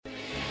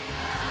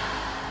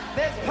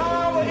There's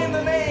power in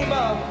the name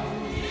of.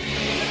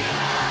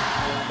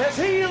 There's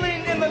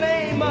healing in the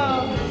name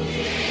of.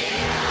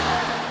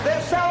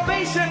 There's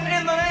salvation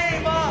in the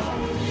name of.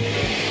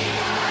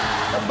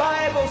 The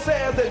Bible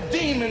says that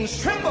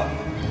demons tremble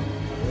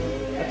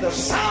at the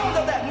sound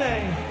of that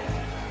name.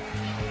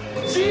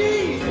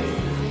 Jesus.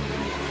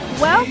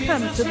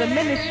 Welcome to the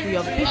ministry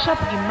of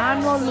Bishop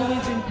Emmanuel Louis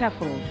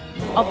Intefel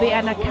of the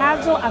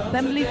Anagkazo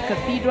Assemblies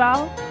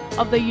Cathedral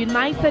of the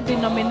United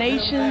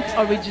Denominations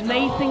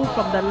originating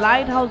from the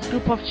Lighthouse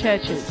Group of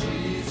Churches.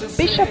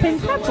 Bishop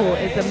Intefel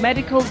is a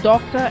medical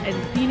doctor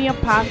and senior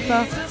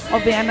pastor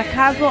of the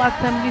Anagkazo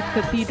Assemblies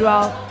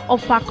Cathedral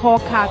of Fakor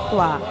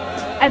Katwa.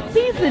 A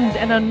seasoned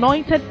and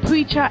anointed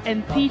preacher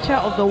and teacher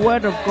of the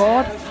Word of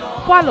God,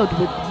 followed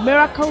with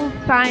miracles,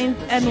 signs,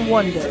 and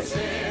wonders.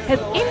 His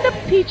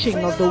in-depth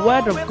teaching of the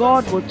Word of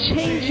God will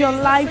change your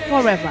life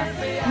forever.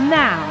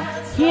 Now,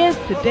 here's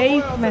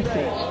today's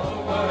message.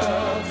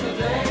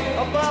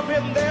 Above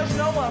him, there's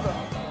no other.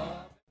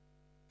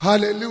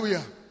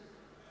 Hallelujah.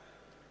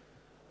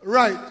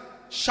 Right.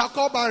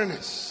 Shako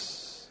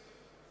barrenness.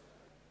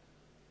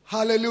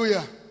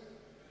 Hallelujah.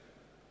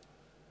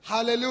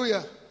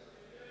 Hallelujah.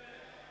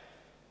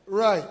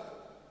 Right.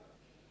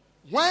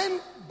 When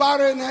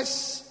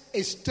barrenness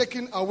is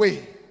taken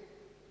away,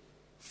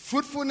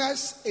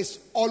 fruitfulness is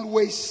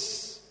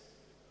always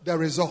the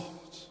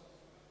result.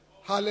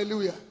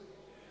 Hallelujah.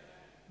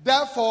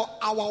 Therefore,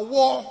 our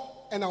war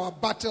and our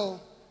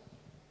battle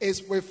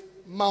is with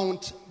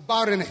Mount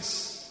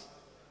Barrenness.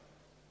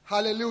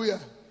 Hallelujah.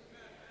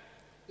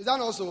 Is that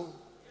also?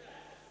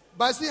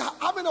 But see,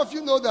 how many of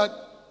you know that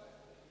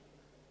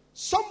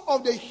some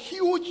of the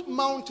huge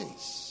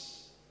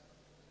mountains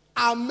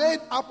are made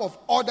up of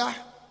other,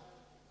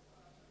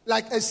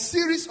 like a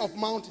series of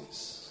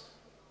mountains?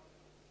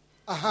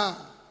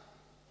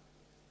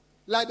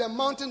 Like the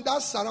mountain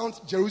that surrounds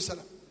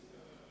Jerusalem.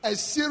 A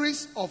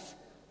series of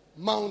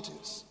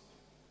mountains.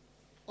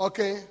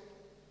 Okay?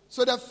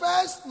 So the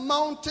first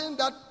mountain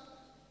that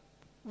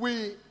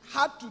we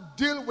had to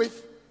deal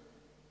with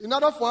in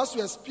order for us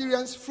to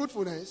experience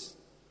fruitfulness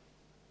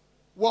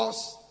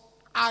was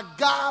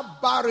Agar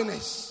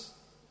barrenness,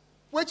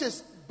 which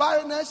is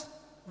barrenness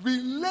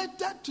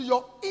related to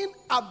your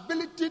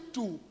inability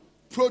to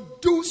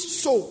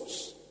produce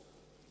souls.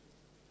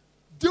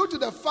 Due to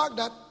the fact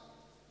that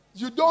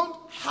you don't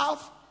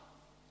have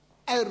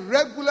a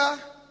regular,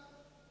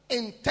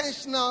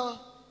 intentional,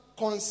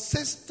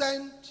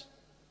 consistent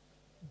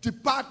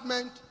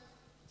department,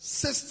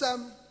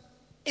 system,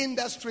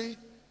 industry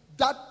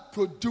that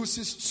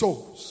produces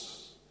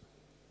souls.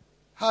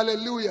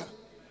 Hallelujah.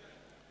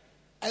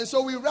 And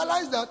so we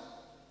realize that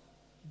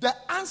the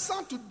answer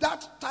to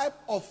that type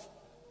of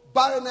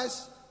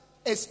barrenness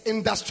is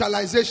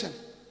industrialization.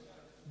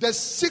 The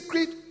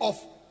secret of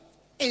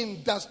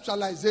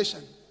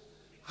industrialization.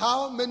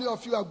 How many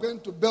of you are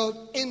going to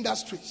build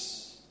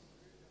industries?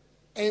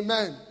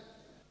 Amen.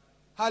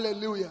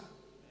 Hallelujah.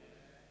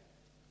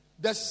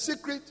 The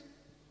secret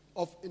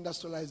of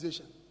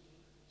industrialization.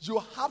 You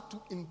have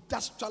to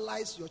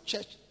industrialize your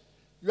church.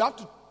 You have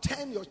to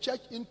turn your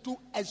church into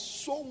a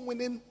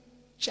soul-winning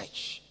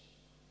church.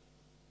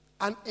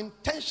 An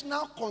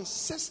intentional,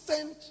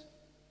 consistent,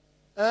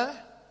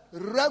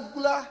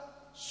 regular,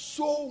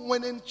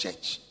 soul-winning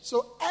church.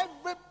 So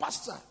every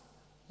pastor,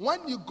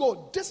 when you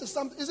go, this is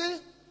something. You see,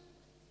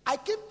 I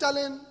keep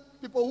telling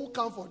people who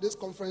come for this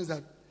conference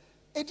that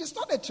it is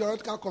not a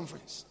theoretical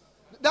conference.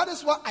 That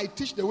is why I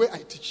teach the way I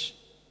teach.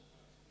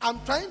 I'm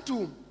trying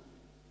to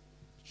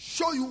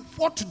show you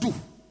what to do.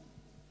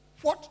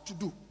 What to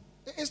do.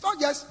 It's not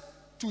just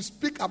to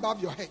speak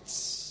above your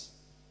heads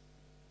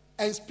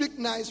and speak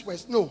nice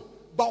words. No.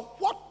 But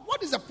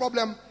what is the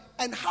problem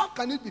and how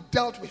can it be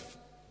dealt with?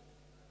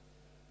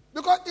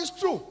 Because it's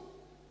true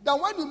that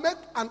when you make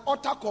an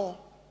altar call,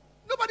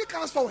 nobody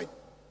comes forward.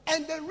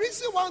 And the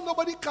reason why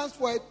nobody comes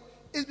forward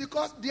is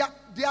because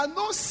there are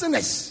no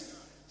sinners.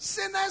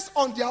 Sinners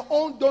on their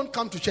own don't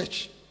come to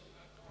church.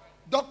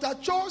 Dr.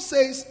 Cho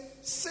says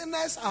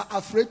sinners are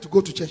afraid to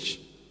go to church.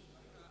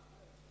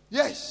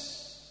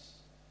 Yes.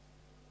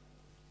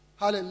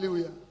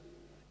 Hallelujah.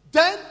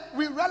 Then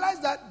we realize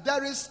that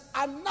there is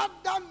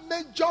another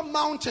major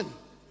mountain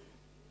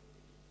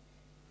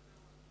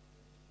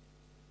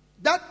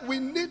that we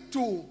need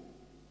to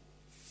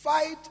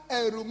fight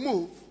and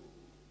remove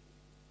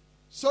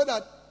so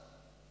that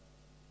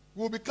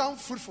we'll become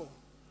fruitful.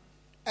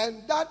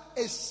 And that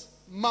is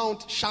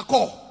Mount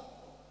Shako.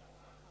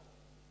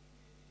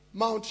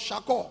 Mount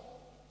Shako.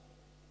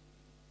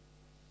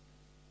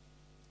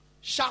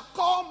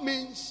 Shako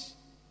means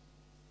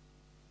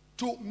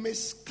to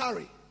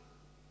miscarry,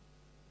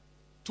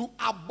 to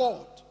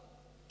abort,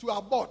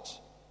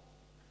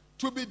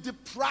 to be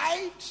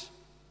deprived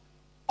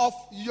of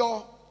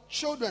your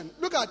children.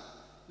 Look at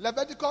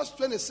Leviticus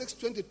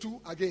 26:22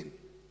 again.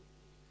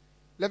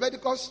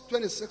 Leviticus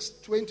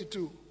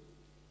 26:22.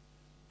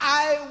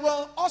 I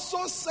will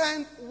also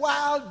send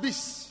wild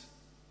beasts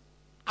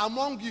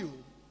among you,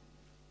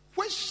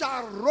 which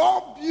shall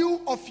rob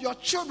you of your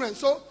children.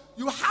 So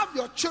you have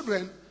your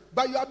children,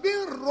 but you are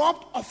being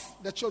robbed of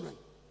the children.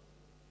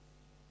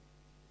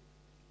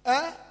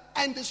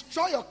 And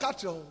destroy your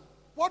cattle.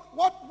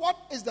 What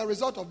is the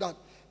result of that?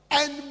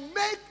 And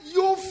make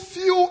you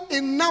few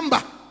in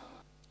number.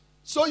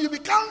 So you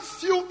become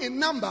few in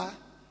number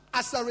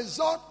as a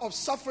result of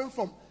suffering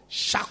from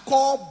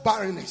Shakor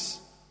barrenness.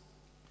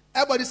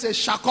 Everybody say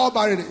Shakor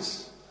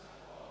barrenness.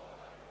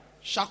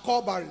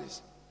 Shakor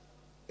barrenness.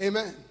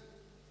 Amen.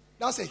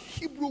 That's a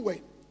Hebrew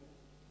word.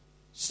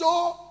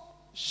 So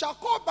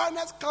Shakor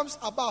barrenness comes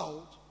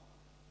about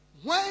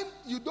when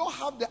you don't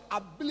have the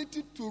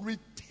ability to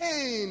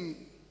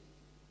retain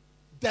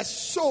the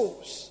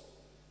souls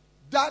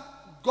that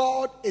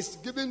God is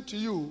giving to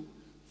you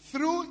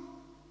through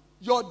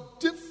your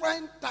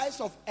different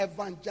types of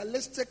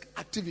evangelistic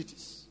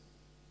activities.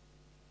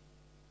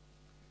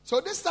 So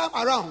this time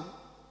around,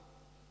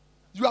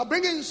 you are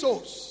bringing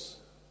souls,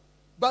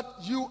 but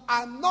you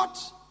are not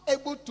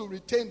able to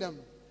retain them.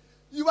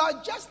 You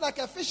are just like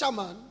a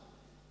fisherman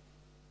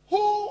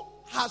who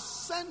has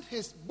sent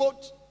his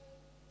boat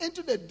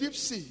into the deep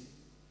sea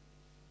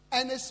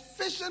and is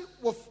fishing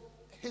with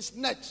his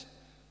net,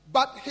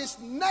 but his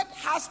net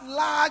has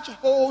large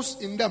holes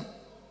in them.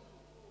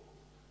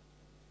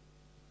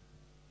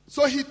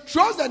 So he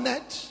throws the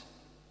net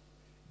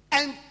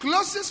and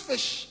closes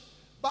fish,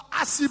 but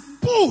as he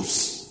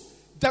pulls,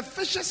 the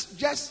fishes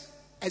just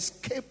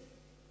escape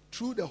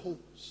through the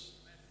holes.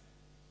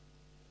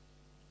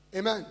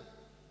 Amen.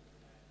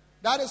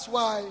 That is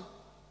why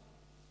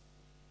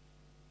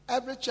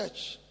every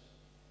church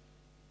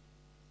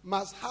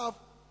must have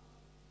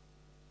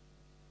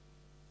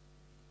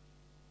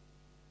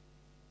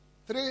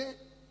 3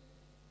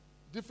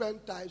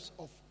 different types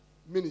of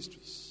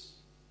ministries.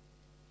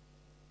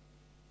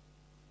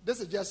 This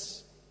is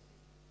just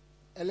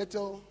a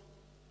little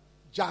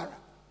jar.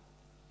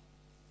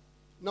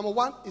 Number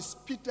 1 is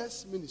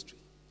Peter's ministry.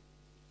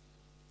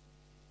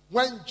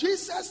 When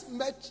Jesus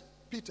met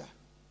Peter,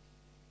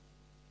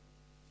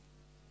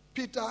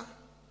 Peter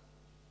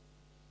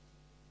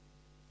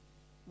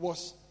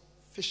was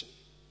fishing.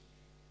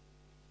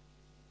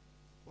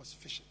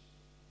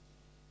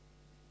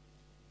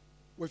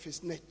 With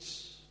his net.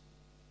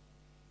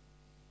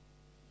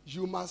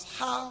 You must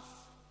have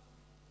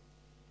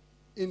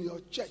in your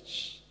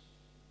church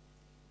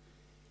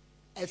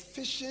a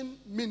fishing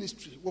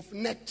ministry with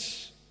net.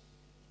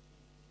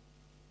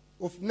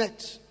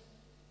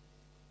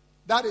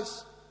 That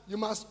is, you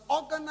must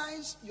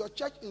organize your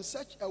church in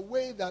such a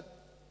way that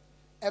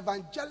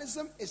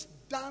evangelism is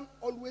done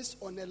always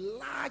on a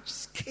large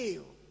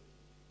scale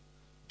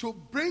to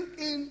bring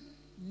in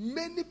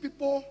many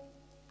people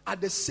at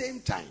the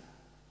same time.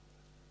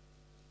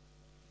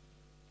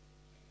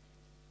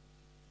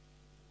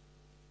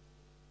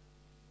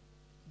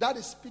 That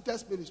is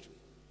Peter's ministry.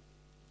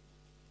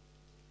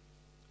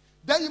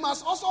 Then you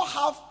must also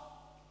have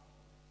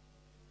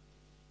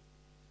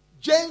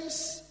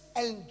James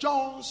and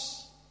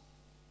John's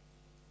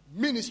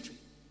ministry.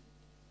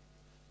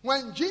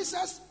 When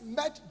Jesus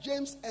met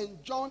James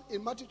and John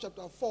in Matthew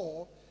chapter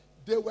 4,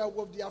 they were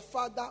with their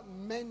father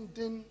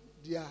mending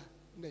their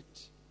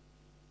net.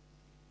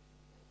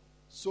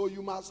 So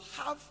you must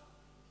have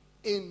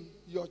in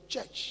your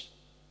church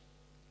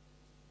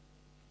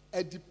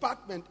a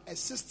department, a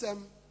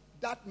system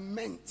that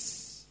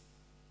mends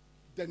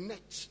the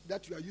net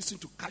that you are using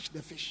to catch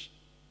the fish.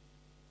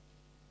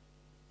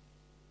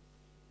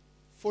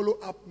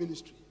 Follow-up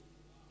ministry.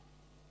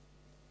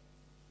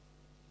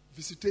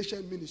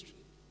 Visitation ministry.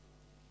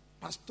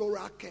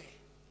 Pastoral care.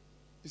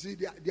 You see,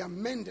 they are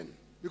mending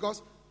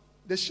because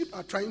the sheep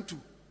are trying to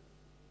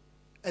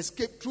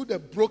escape through the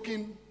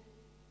broken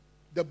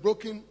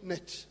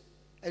net.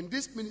 And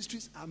these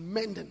ministries are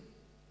mending.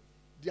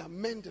 They are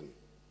mending.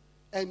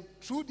 And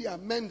through their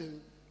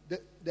mending,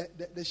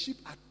 the sheep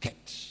are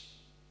kept.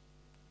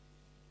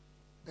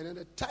 And then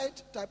the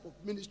third type of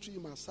ministry you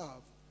must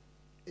have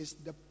is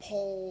the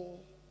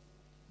Paul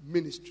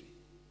ministry.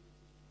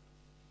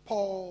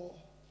 Paul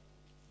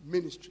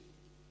ministry.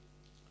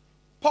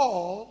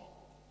 Paul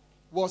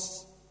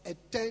was a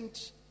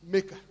tent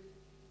maker.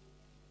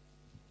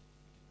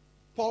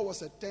 Paul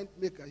was a tent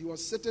maker. He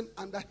was sitting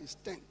under his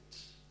tent.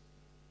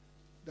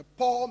 The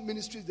Paul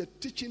ministry is the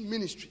teaching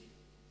ministry.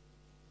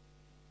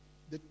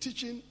 The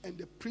teaching and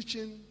the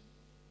preaching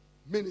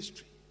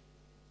ministry.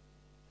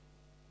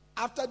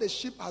 After the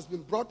sheep has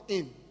been brought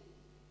in,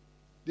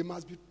 they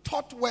must be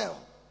taught well.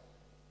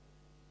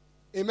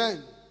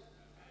 Amen.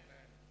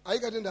 Are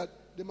you getting that?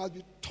 They must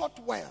be taught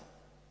well.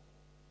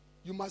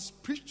 You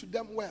must preach to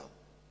them well.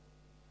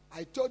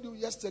 I told you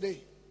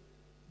yesterday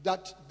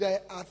that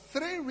there are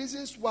 3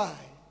 reasons why,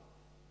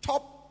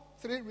 top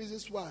 3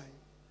 reasons why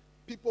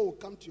people will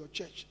come to your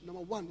church.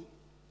 Number 1,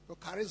 your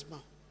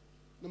charisma.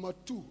 Number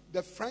 2,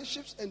 the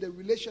friendships and the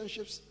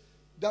relationships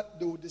that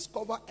they will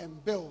discover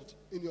and build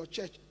in your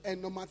church.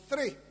 And number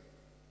 3,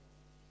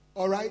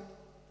 all right,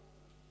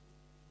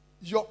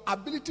 your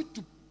ability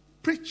to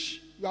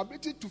preach, your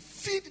ability to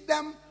feed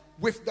them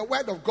with the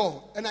word of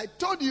God. And I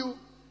told you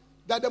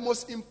that the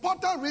most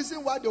important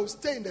reason why they will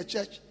stay in the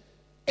church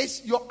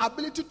is your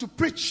ability to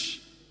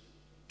preach.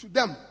 to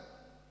them.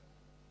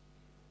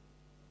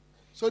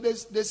 So they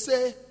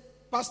say,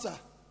 Pastor,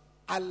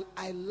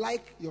 I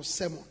like your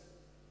sermon.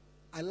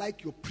 I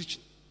like your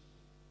preaching.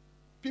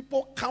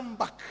 People come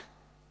back.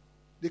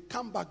 They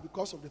come back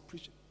because of the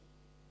preaching.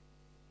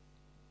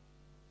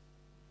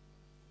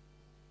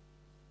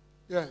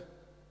 Yeah.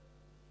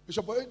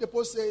 Bishop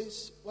Oyedepo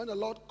says, when the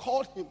Lord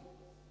called him,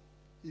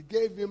 he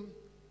gave him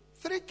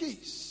 3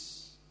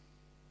 keys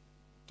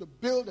to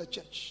build a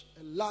church,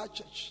 a large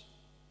church.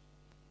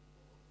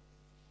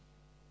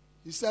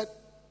 He said,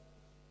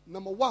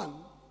 number 1,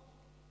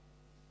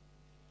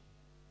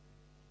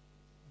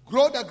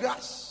 grow the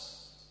grass.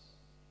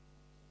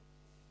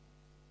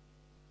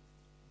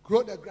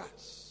 Grow the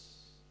grass.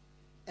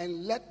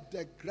 And let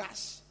the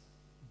grass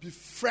be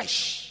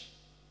fresh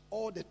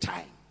all the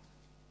time.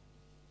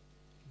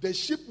 The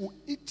sheep will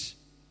eat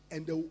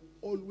and they will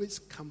always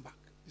come back.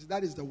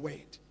 That is the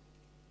word.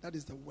 That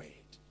is the word.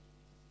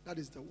 That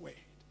is the word.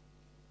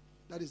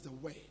 That is the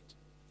word.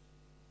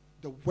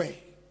 The word.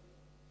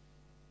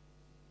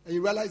 And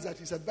you realize that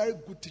he's a very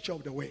good teacher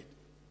of the word.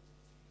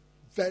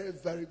 Very,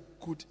 very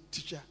good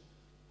teacher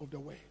of the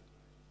word.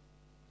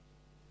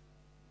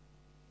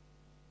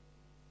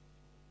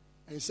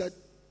 And he said,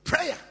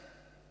 prayer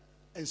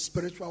and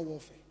spiritual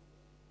warfare.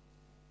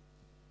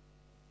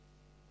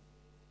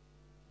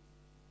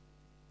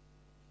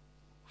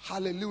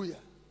 Hallelujah.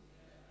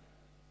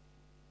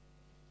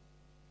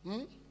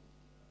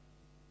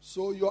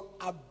 So your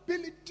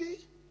ability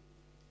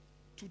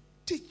to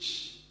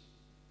teach,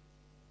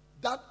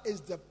 that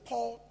is the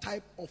Paul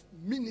type of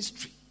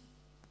ministry.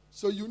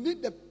 So you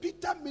need the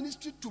Peter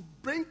ministry to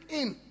bring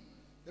in.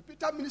 The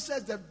Peter ministry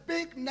is the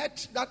big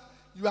net that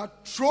you are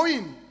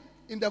throwing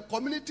in the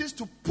communities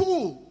to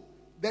pull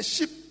the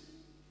sheep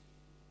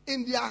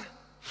in their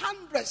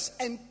hundreds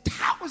and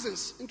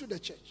thousands into the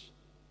church.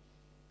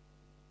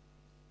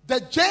 The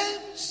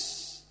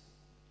James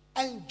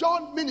and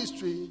John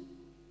ministry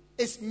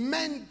is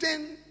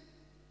mending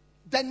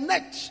the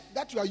net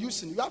that you are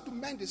using. You have to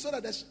mend it so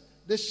that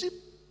the sheep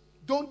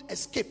don't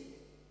escape.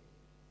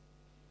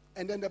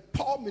 And then the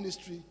Paul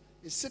ministry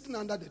is sitting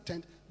under the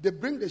tent. They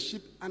bring the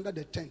sheep under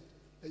the tent.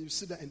 Then you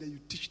sit there and then you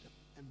teach them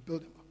and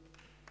build them up.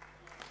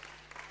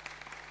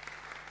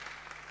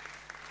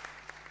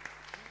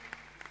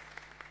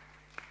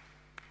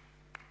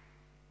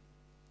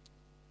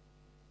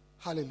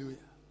 Hallelujah.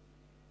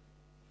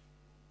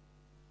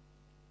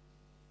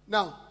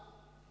 Now,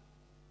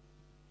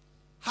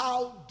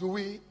 how do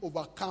we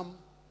overcome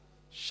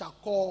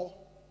Shakor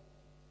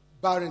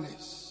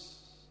barrenness?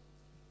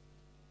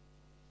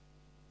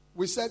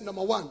 We said,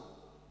 number 1,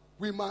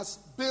 we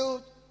must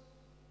build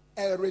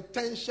a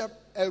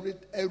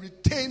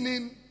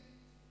retaining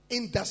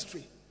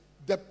industry.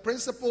 The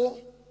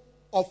principle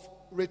of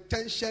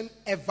retention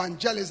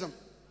evangelism.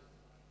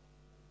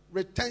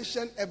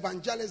 Retention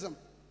evangelism.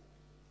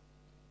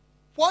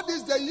 What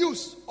is the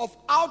use of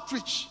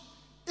outreach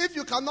if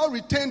you cannot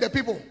retain the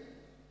people?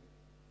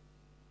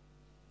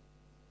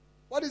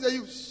 What is the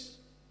use?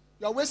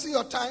 You are wasting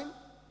your time.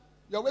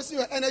 You are wasting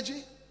your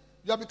energy.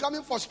 You are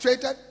becoming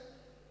frustrated.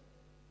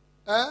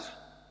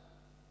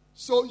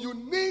 So you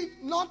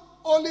need not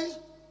only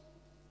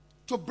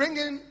to bring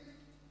in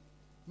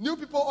new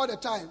people all the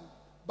time,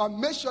 but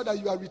make sure that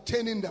you are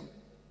retaining them.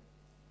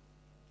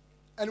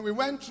 And we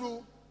went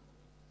through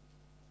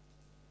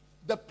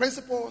the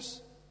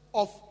principles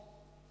of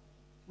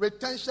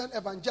retention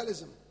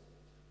evangelism.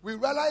 We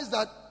realized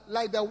that,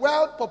 like the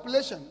world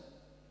population,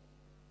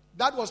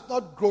 that was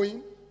not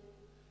growing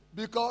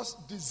because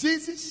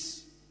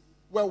diseases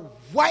were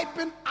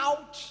wiping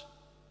out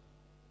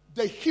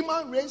the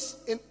human race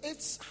in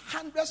its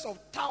hundreds of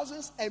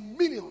thousands and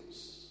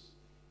millions.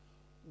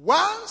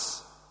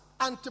 Once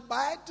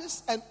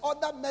antibiotics and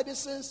other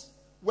medicines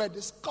were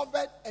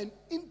discovered and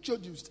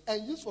introduced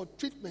and used for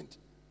treatment,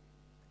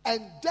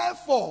 and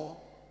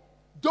therefore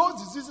those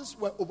diseases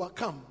were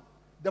overcome,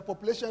 the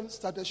population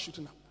started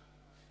shooting up.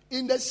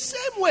 In the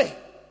same way,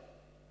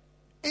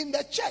 in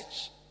the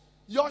church,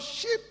 your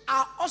sheep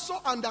are also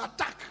under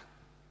attack.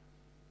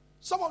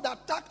 Some of the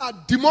attack are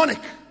demonic.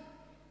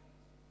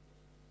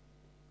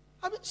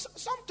 I mean,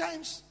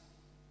 sometimes,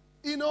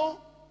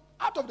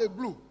 out of the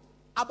blue,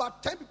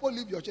 about 10 people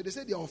leave your church. They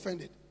say they are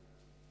offended.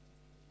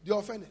 They are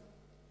offended.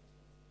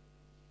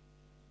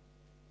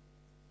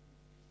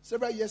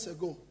 Several years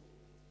ago,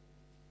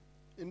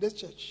 in this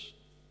church,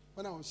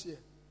 when I was here,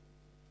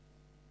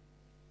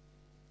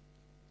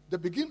 the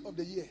beginning of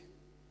the year,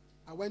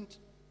 I went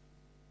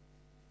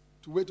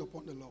to wait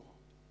upon the Lord.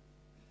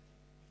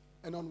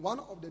 And on one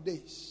of the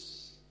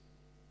days,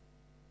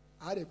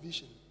 I had a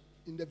vision.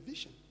 In the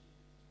vision,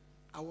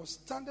 I was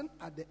standing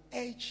at the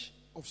edge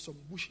of some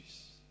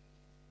bushes.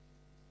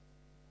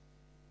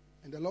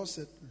 And the Lord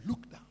said,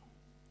 look down.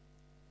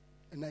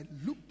 And I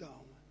looked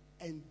down,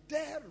 and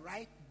there,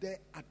 right there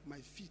at my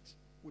feet,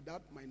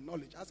 without my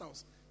knowledge, as I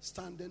was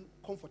standing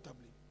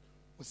comfortably,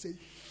 was a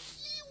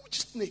huge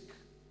snake.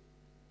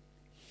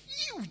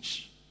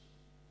 Huge.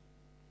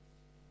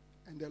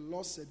 And the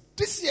Lord said,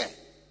 this year,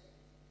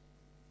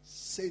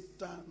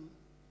 Satan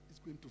is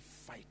going to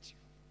fight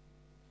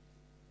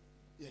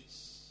you.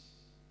 Yes.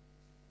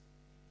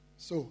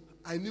 So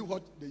I knew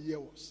what the year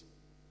was.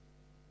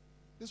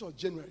 This was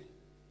January.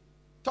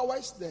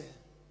 Towards the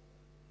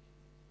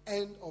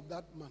end of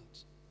that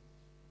month,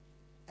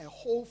 a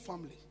whole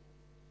family,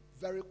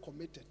 very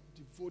committed,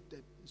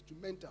 devoted,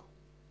 instrumental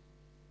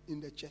in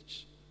the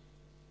church,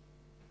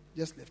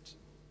 just left.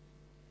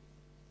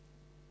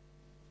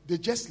 They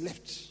just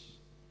left.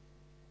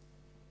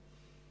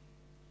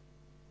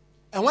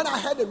 And when I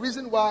heard the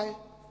reason why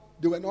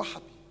they were not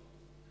happy,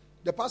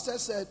 the pastor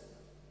said,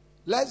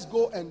 let's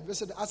go and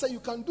visit. I said, you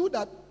can do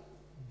that,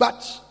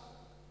 but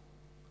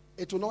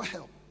it will not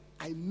help.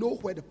 I know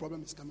where the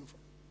problem is coming from.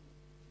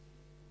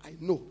 I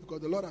know,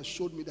 because the Lord has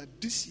showed me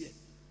that this year,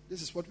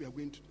 this is what we are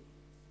going to do.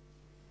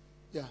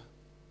 Yeah.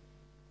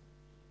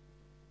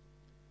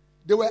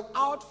 They were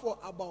out for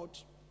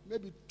about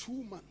maybe 2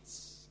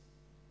 months.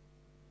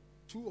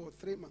 2 or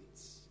 3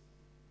 months.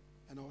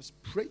 And I was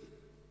praying.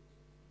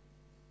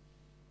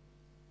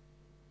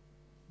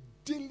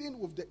 Dealing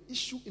with the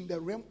issue in the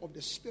realm of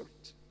the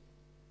spirit.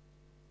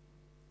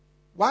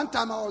 One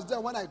time I was there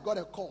when I got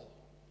a call.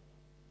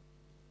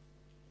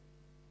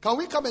 Can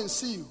we come and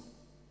see you?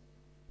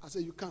 I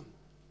said, you can.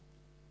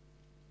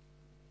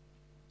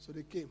 So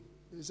they came.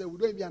 They said, we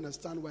don't even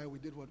understand why we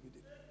did what we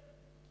did.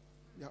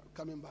 They are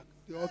coming back.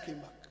 They all came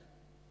back.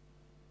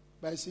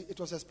 But you see, it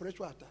was a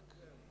spiritual attack.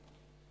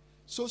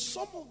 So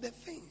some of the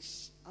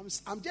things,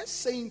 I'm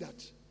just saying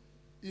that,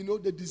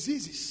 the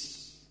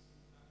diseases,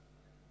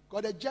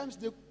 because the germs,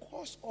 they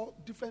cause all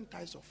different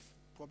types of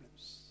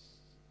problems.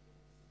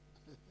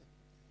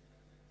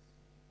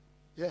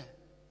 Yeah.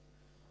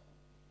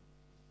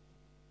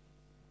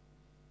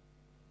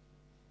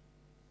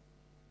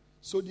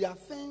 So there are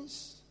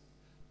things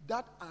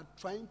that are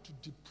trying to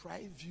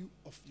deprive you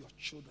of your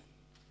children.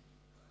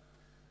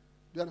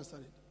 Do you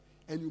understand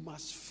it? And you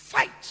must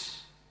fight.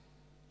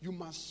 You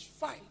must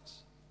fight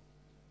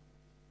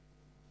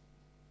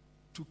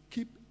to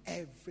keep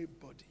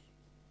everybody.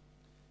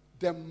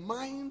 The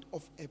mind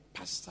of a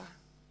pastor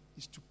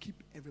is to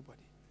keep everybody.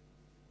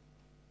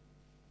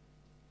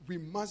 We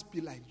must be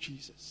like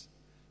Jesus.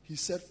 He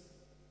said,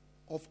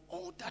 of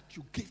all that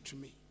you gave to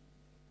me,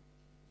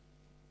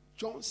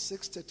 John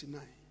 6:39,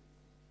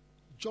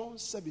 John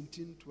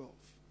 17:12,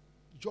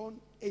 John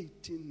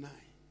 18:9,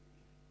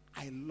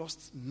 I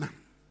lost none.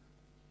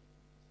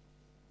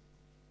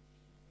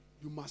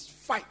 You must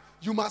fight.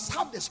 You must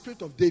have the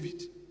spirit of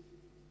David.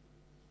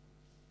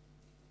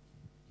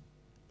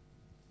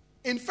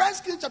 In 1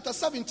 Kings chapter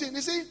 17,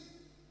 you see,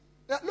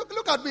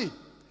 look at me.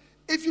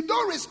 If you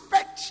don't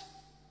respect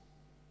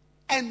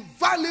and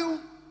value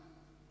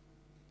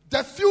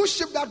the few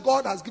sheep that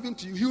God has given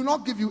to you, He will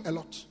not give you a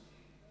lot.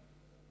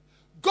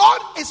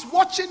 God is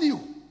watching you.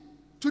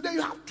 Today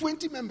you have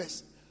 20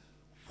 members.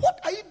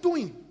 What are you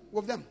doing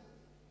with them?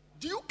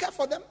 Do you care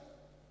for them?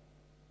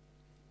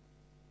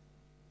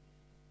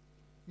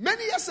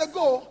 Many years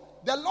ago,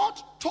 the Lord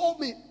told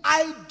me,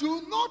 I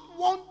do not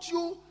want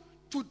you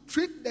to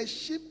treat the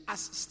sheep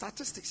as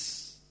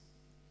statistics.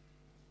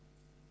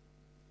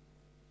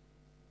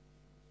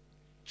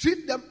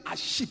 Treat them as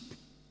sheep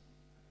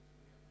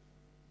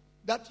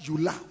that you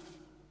love.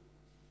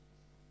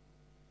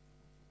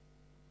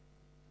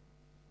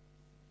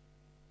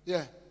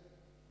 Yeah.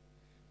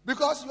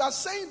 Because you are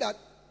saying that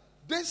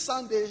this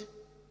Sunday,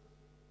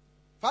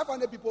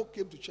 500 people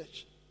came to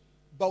church.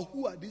 But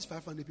who are these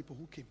 500 people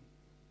who came?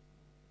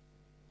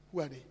 Who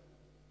are they?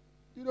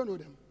 You don't know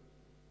them.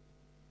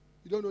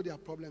 You don't know their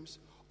problems.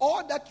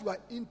 All that you are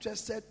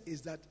interested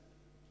is that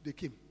they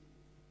came.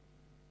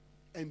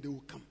 And they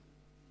will come.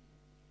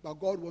 But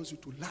God wants you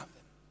to love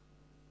them.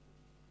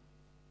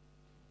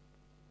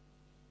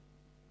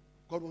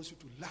 God wants you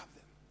to love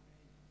them.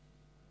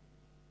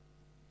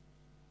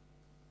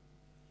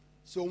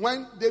 So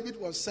when David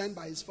was sent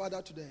by his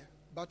father to the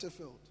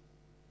battlefield,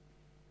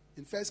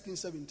 in 1 Kings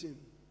 17,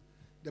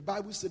 the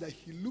Bible said that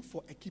he looked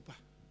for a keeper.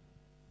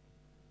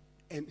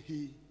 And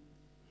he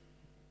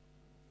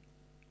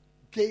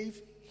gave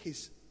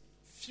his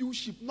few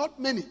sheep, not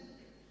many.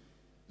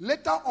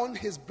 Later on,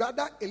 his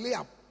brother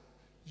Eliab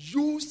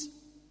used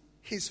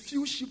his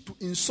few sheep to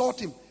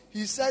insult him.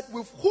 He said,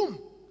 with whom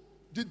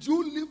did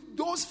you leave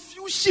those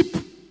few sheep?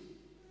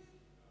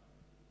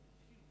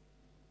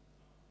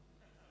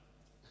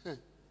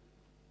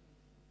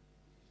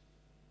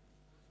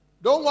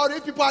 Don't worry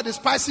if people are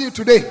despising you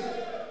today.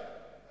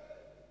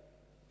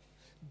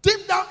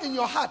 Deep down in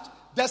your heart,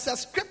 there's a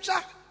scripture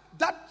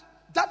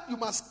that you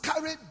must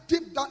carry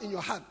deep down in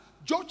your heart.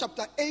 Job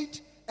chapter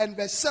 8 and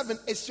verse 7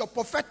 is your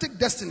prophetic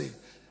destiny.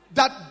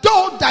 That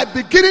though thy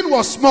beginning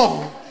was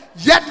small,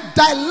 yet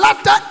thy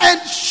latter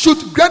end should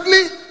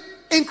greatly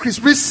increase.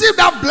 Receive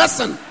that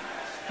blessing.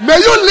 May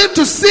you live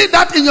to see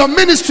that in your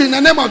ministry in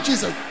the name of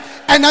Jesus.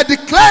 And I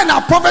declare and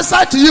I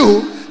prophesy to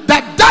you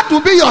that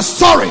will be your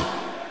story.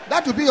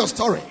 That will be your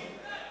story.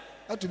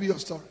 That will be your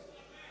story.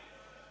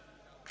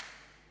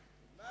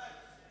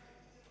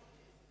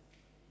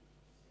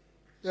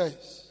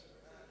 Yes.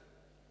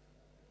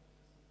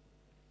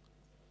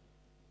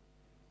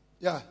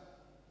 Yeah.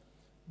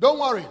 Don't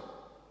worry.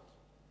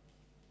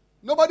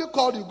 Nobody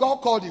called you. God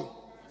called you.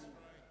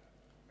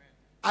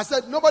 I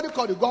said, nobody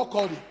called you. God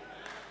called you. Thank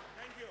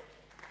you.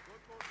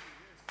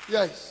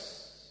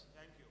 Yes.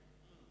 Thank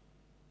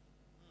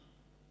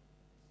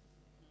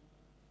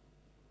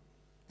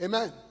you.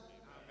 Amen. Amen.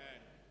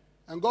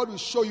 And God will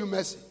show you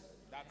mercy.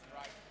 That's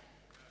right.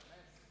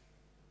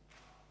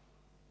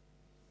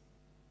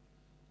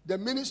 The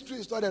ministry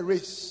is not a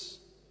race.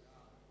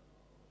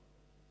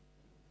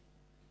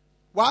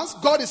 Once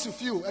God is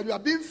with you and you are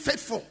being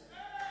faithful,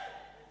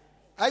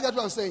 I get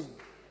what I'm saying.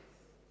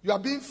 You are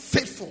being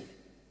faithful.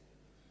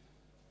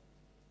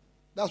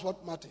 That's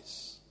what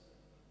matters.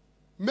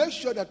 Make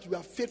sure that you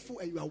are faithful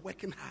and you are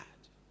working hard.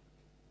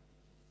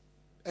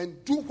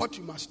 And do what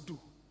you must do.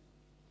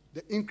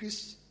 The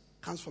increase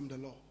comes from the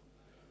Lord.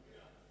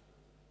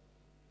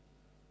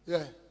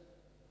 Yeah.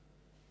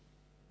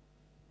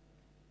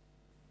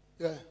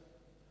 Yeah.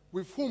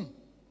 With whom?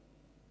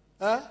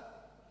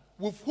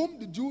 With whom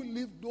did you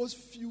leave those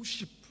few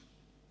sheep?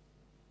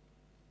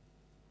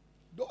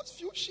 Those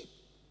few sheep.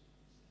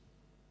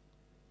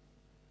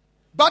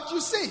 But you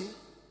see,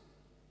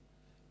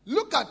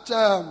 look at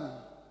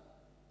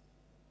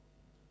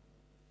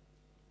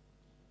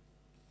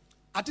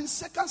I think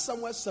 2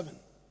 Samuel 7.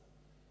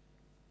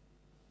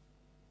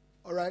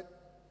 All right.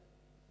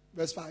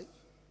 Verse 5.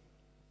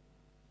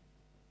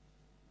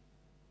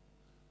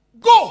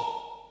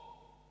 Go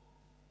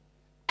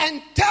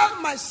and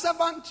tell my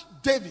servant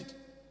David,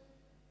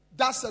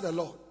 thus said the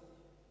Lord,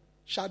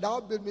 shall thou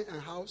build me a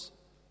house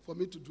for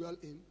me to dwell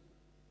in?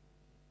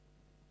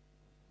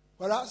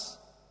 Whereas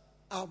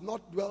I have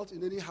not dwelt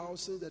in any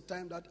house since the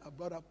time that I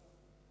brought up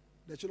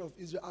the children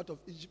of Israel out of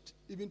Egypt,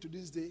 even to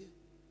this day.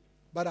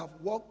 But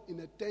I've walked in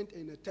a tent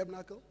and in a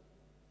tabernacle.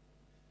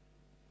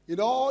 In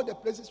all the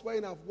places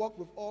wherein I've walked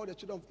with all the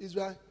children of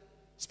Israel,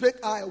 spake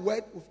I a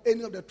word with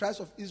any of the tribes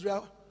of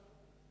Israel,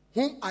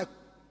 whom I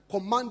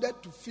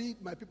commanded to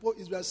feed my people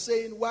Israel,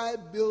 saying, Why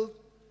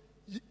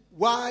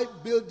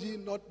build ye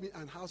not me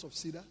an house of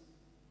cedar?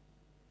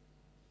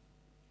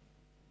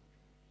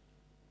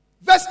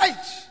 Verse 8.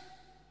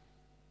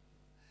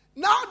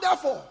 Now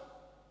therefore,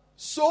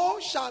 so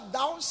shalt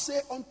thou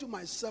say unto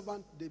my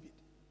servant David,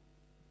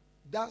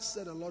 thus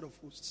said the Lord of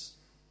hosts,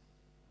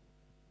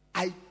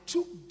 I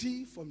took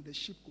thee from the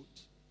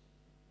sheepcote,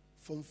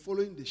 from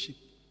following the sheep,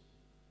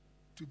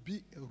 to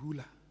be a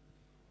ruler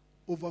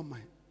over my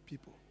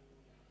people,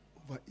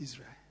 over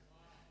Israel.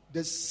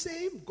 The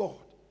same God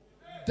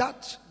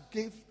that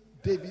gave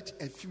David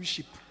a few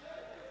sheep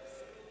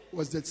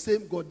was the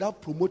same God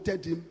that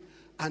promoted him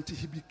until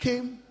he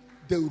became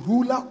the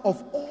ruler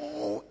of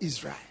all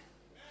Israel.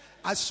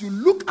 As you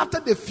look after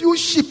the few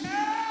sheep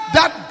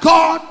that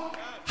God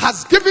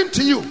has given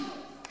to you,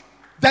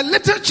 the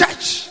little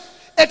church,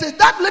 it is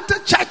that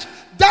little church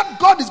that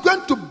God is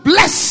going to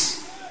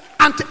bless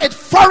until it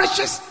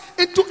flourishes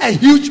into a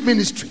huge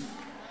ministry.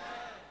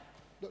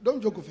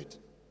 Don't joke with it.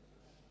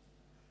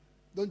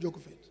 Don't joke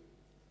with it.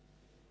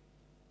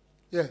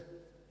 Yeah.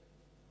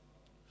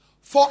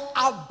 For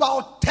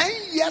about 10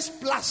 years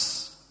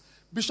plus,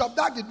 Bishop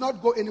Dag did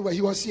not go anywhere.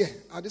 He was here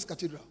at this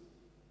cathedral.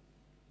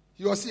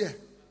 He was here.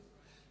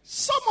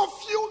 Some of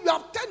you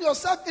have turned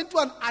yourself into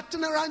an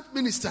itinerant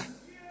minister.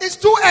 It's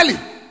too early.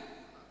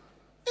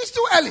 It's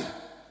too early.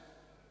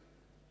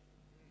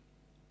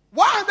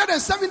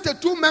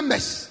 172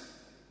 members.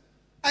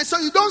 And so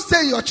you don't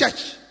stay in your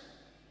church.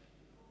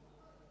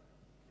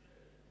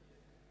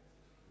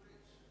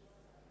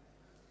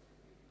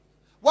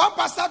 One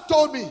pastor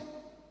told me,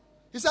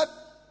 he said,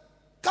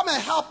 come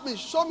and help me,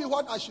 show me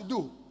what I should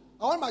do.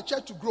 I want my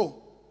church to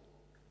grow.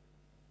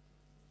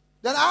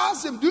 Then I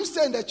asked him, do you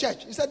stay in the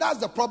church? He said, that's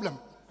the problem.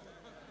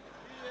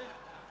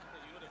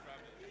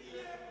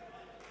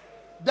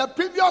 The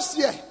previous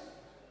year,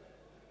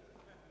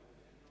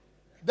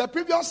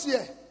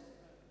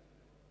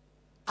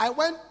 I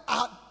went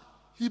out,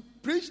 he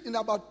preached in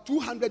about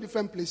 200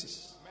 different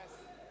places.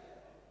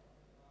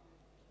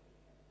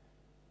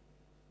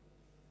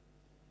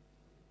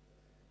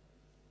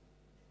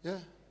 Yeah.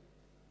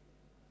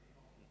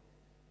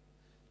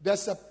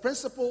 There's a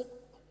principle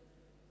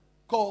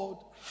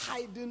called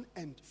hiding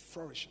and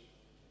flourishing.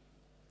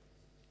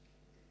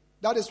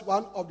 That is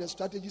one of the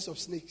strategies of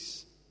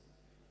snakes.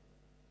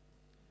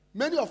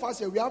 Many of us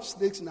here, we have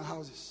snakes in our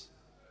houses.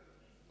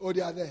 Oh,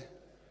 they are there.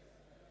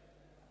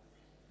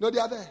 No, they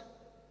are there.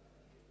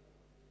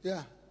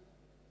 Yeah.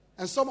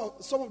 And some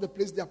of the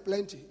places, there are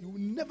plenty. You will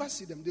never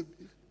see them. They're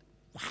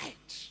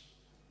white.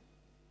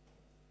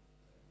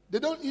 They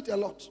don't eat a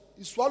lot.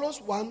 He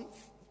swallows one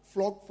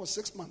frog for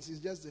 6 months. He's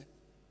just there.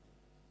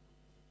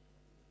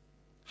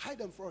 Hide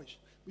and flourish.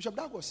 Bishop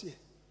Dag was here.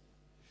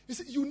 He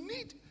said, you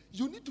need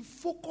to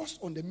focus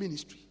on the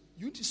ministry.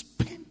 You need to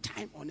spend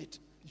time on it.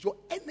 Your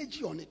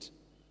energy on it.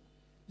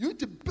 You need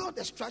to build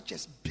the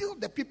structures,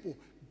 build the people,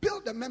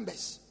 build the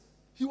members.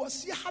 He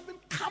was here having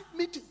camp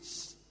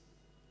meetings,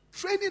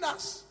 training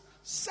us,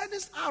 sending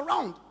us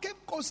around,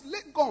 Cape Coast,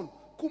 Legon,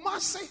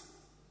 Kumasi.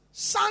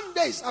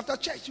 Sundays after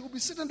church, he will be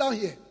sitting down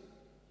here.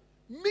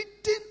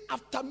 Meeting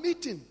after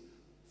meeting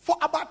for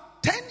about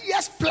 10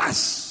 years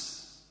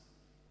plus.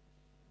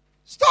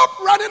 Stop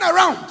running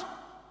around.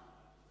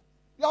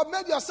 You have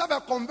made yourself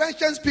a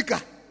convention speaker.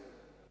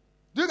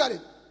 Do you get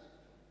it?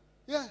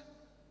 Yeah.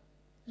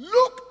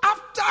 Look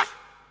after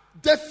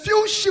the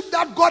few sheep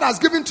that God has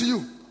given to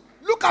you.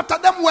 Look after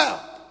them well.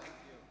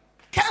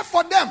 Care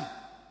for them.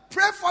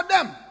 Pray for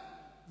them.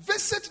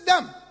 Visit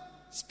them.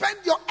 Spend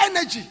your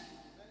energy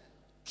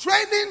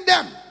training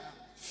them,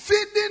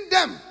 feeding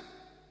them.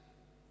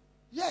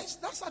 Yes,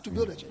 that's how to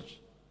build a church.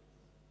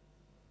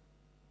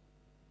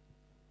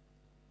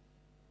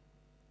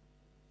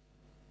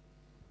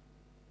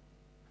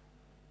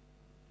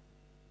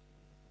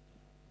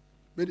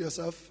 Make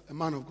yourself a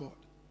man of God.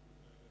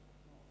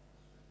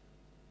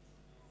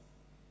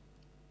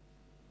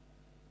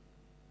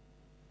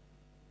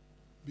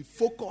 Be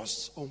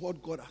focused on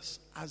what God has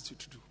asked you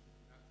to do.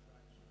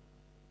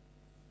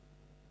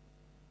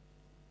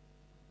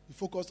 Be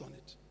focused on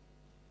it.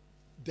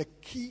 The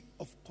key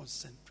of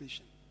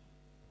concentration.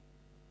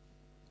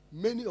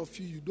 Many of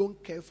you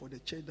don't care for the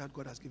church that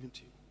God has given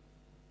to you.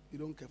 You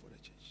don't care for the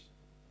church.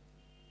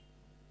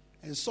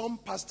 And some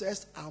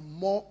pastors are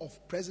more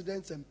of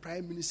presidents and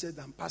prime ministers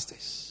than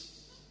pastors.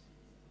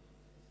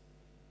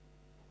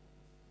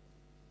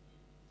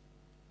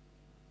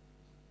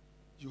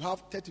 You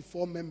have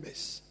 34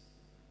 members.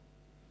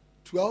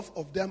 12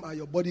 of them are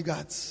your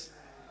bodyguards.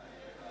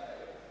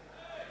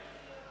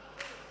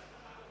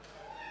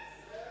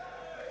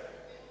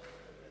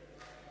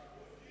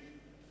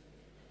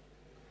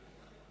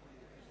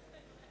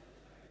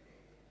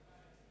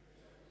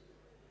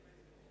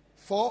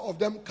 Four of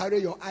them carry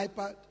your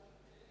iPad.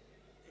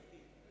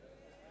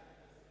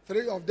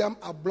 3 of them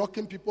are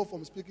blocking people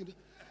from speaking.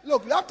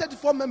 Look, you have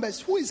 34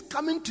 members. Who is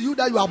coming to you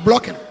that you are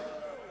blocking?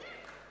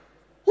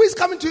 Who is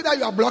coming to you that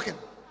you are blocking?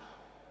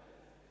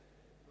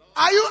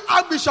 Are you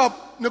Archbishop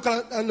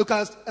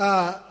Nicholas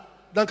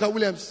Duncan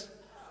Williams?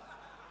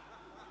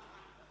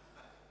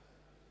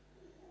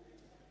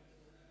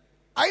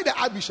 Are you the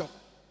Archbishop?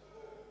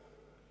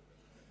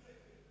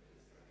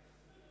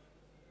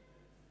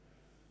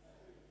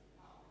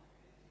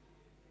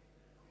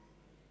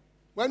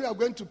 When we are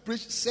going to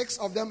preach, 6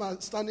 of them are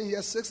standing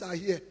here, 6 are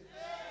here.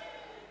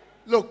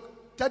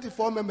 Look,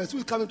 34 members. Who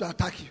is coming to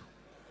attack you?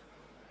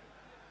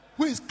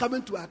 Who is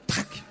coming to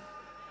attack you?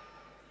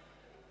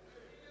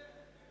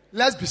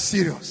 Let's be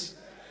serious.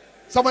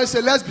 Somebody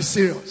say, let's be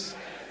serious.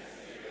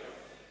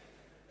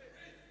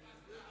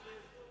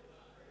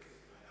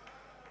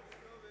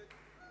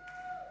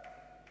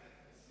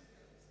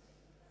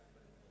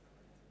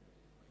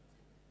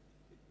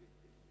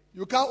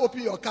 You can't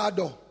open your car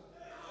door.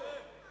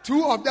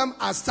 2 of them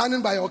are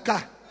standing by your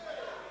car.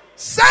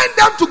 Send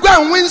them to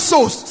go and win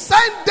souls.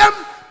 Send them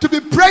to be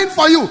praying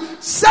for you.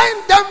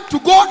 Send them to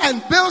go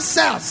and build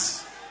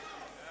cells.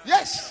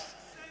 Yes.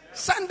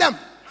 Send them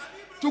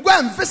to go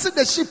and visit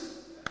the sheep.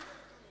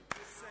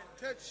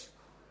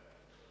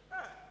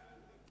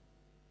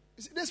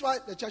 You see, this is why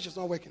the church is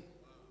not working.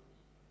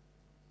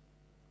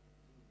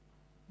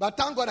 But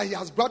thank God that He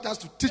has brought us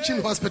to teaching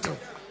hospital.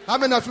 How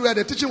many of you are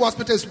the teaching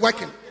hospital is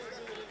working?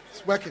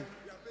 It's working.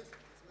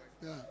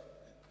 Yeah.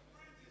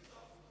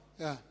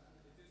 Yeah.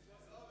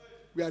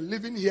 We are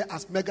living here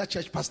as mega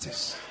church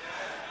pastors.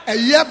 A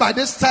year by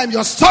this time,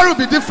 your story will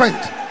be different.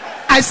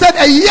 I said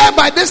a year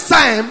by this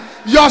time,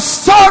 your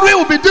story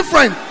will be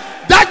different.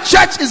 That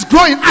church is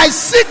growing. I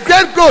see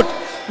great growth.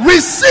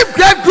 Receive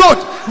great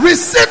growth.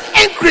 Receive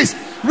increase.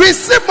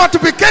 Receive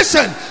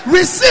multiplication.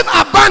 Receive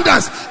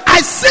abundance.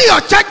 I see your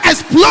church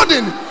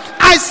exploding.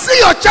 I see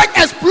your church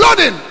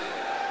exploding.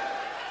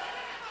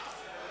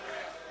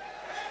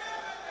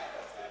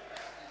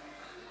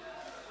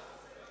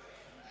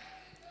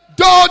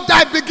 Though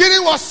thy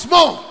beginning was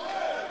small,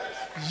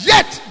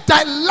 yet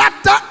thy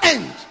latter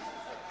end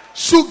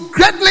should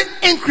greatly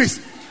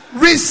increase.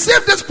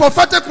 Receive this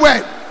prophetic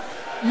word.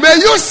 May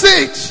you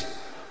see it.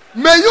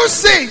 May you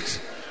see it.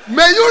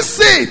 May you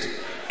see it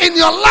in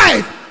your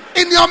life,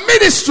 in your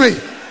ministry,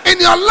 in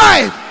your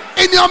life,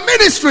 in your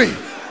ministry.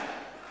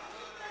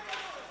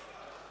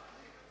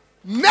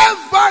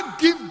 Never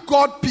give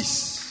God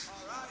peace,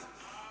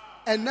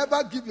 and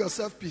never give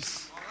yourself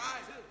peace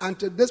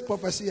until this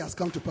prophecy has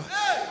come to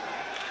pass.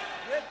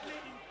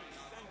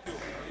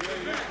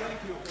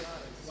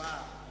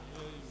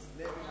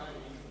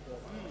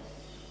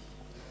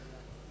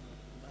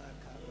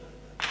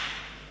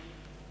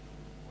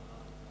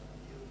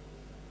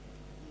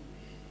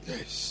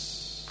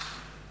 Yes.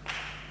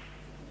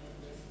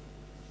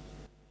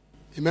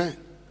 Amen.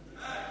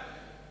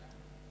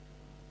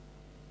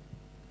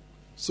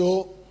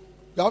 So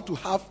you have to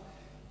have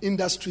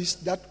industries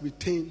that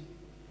retain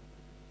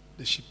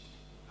the sheep.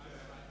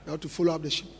 You have to follow up the sheep.